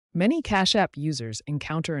Many Cash App users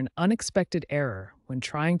encounter an unexpected error when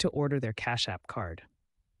trying to order their Cash App card.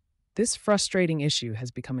 This frustrating issue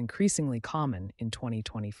has become increasingly common in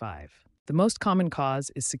 2025. The most common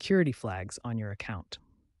cause is security flags on your account.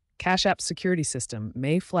 Cash App's security system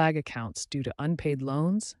may flag accounts due to unpaid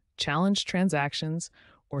loans, challenged transactions,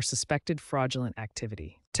 or suspected fraudulent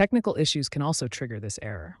activity. Technical issues can also trigger this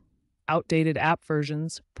error. Outdated app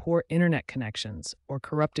versions, poor internet connections, or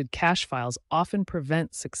corrupted cache files often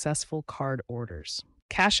prevent successful card orders.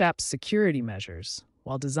 Cash App's security measures,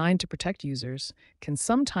 while designed to protect users, can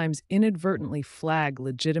sometimes inadvertently flag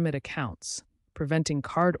legitimate accounts, preventing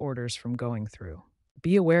card orders from going through.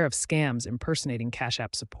 Be aware of scams impersonating Cash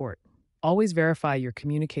App support. Always verify you're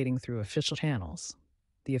communicating through official channels.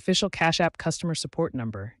 The official Cash App customer support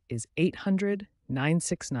number is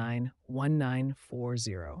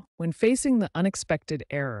 800-969-1940. When facing the unexpected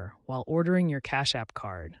error while ordering your Cash App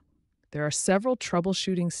card, there are several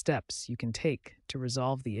troubleshooting steps you can take to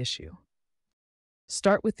resolve the issue.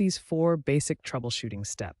 Start with these 4 basic troubleshooting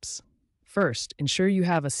steps. First, ensure you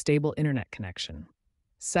have a stable internet connection.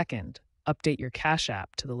 Second, update your Cash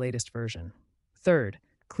App to the latest version. Third,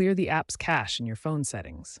 clear the app's cache in your phone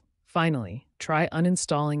settings. Finally, try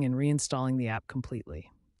uninstalling and reinstalling the app completely.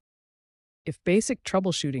 If basic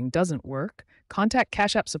troubleshooting doesn't work, contact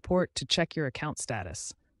Cash App support to check your account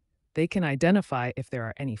status. They can identify if there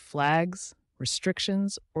are any flags,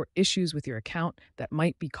 restrictions, or issues with your account that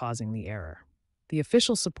might be causing the error. The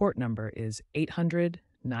official support number is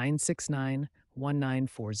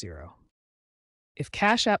 800-969-1940. If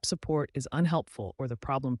Cash App support is unhelpful or the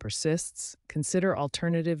problem persists, consider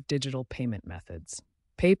alternative digital payment methods.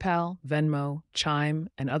 PayPal, Venmo, Chime,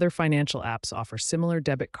 and other financial apps offer similar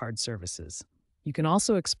debit card services. You can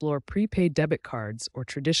also explore prepaid debit cards or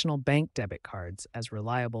traditional bank debit cards as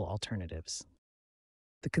reliable alternatives.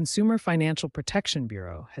 The Consumer Financial Protection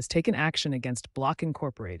Bureau has taken action against Block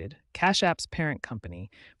Incorporated, Cash App's parent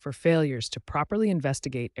company, for failures to properly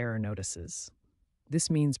investigate error notices.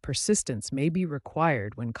 This means persistence may be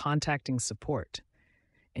required when contacting support,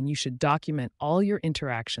 and you should document all your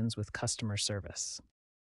interactions with customer service.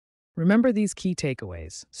 Remember these key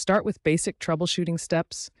takeaways. Start with basic troubleshooting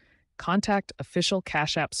steps, contact official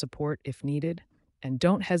Cash App support if needed, and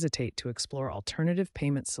don't hesitate to explore alternative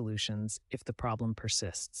payment solutions if the problem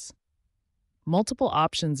persists. Multiple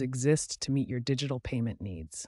options exist to meet your digital payment needs.